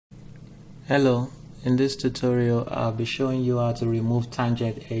Hello, in this tutorial I'll be showing you how to remove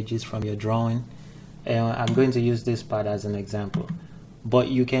tangent edges from your drawing, and I'm going to use this part as an example, but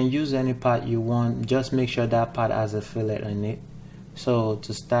you can use any part you want. Just make sure that part has a fillet on it. So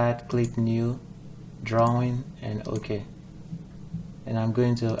to start, click new, drawing, and OK, and I'm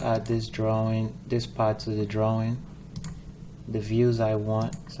going to add this part to the drawing, the views I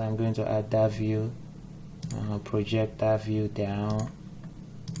want. So I'm going to add that view, project that view down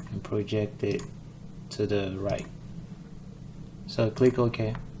and project it to the right. So click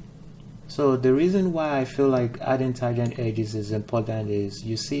OK. So the reason why I feel like adding tangent edges is important is,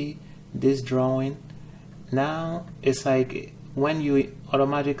 you see this drawing now, it's like when you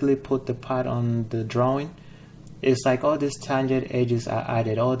automatically put the part on the drawing, it's like all these tangent edges are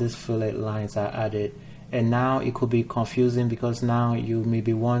added, all these fillet lines are added, and now it could be confusing because now you may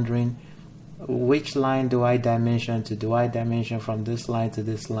be wondering, which line do I dimension to? Do I dimension from this line to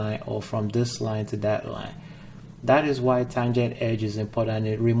this line, or from this line to that line? That is why tangent edge is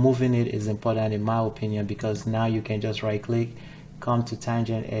important. Removing it is important in my opinion, because now you can just right click, come to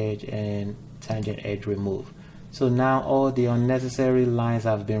tangent edge, and tangent edge remove. So now all the unnecessary lines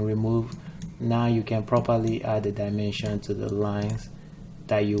have been removed. Now you can properly add the dimension to the lines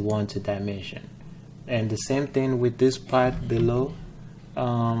that you want to dimension. And the same thing with this part below.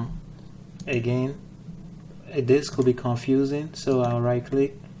 Again, this could be confusing, so I'll right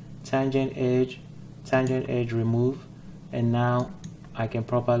click, tangent edge remove, and now I can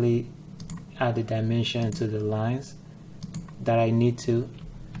properly add the dimension to the lines that I need to.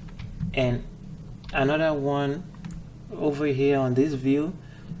 And another one over here on this view,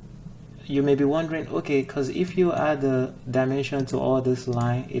 you may be wondering, okay, because if you add the dimension to all this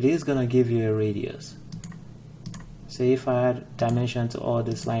line, it is gonna give you a radius. So if I add dimension to all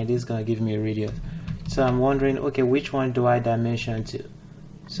this line, it is going to give me a radius. So I'm wondering, okay, which one do I dimension to?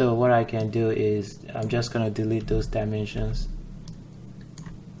 So what I can do is, I'm just going to delete those dimensions.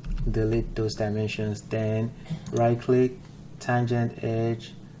 Then right click, tangent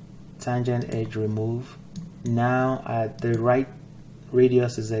edge remove. Now the right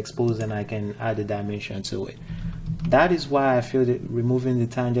radius is exposed and I can add a dimension to it. That is why I feel that removing the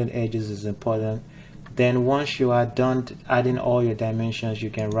tangent edges is important. Then once you are done adding all your dimensions, you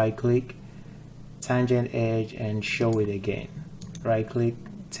can right click, tangent edge, and show it again. Right click,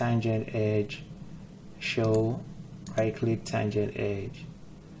 tangent edge, show, right click, tangent edge,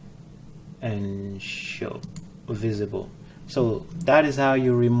 and show visible. So that is how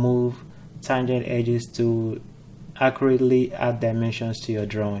you remove tangent edges to accurately add dimensions to your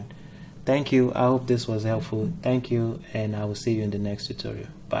drawing. Thank you. I hope this was helpful. Thank you, and I will see you in the next tutorial.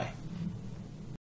 Bye.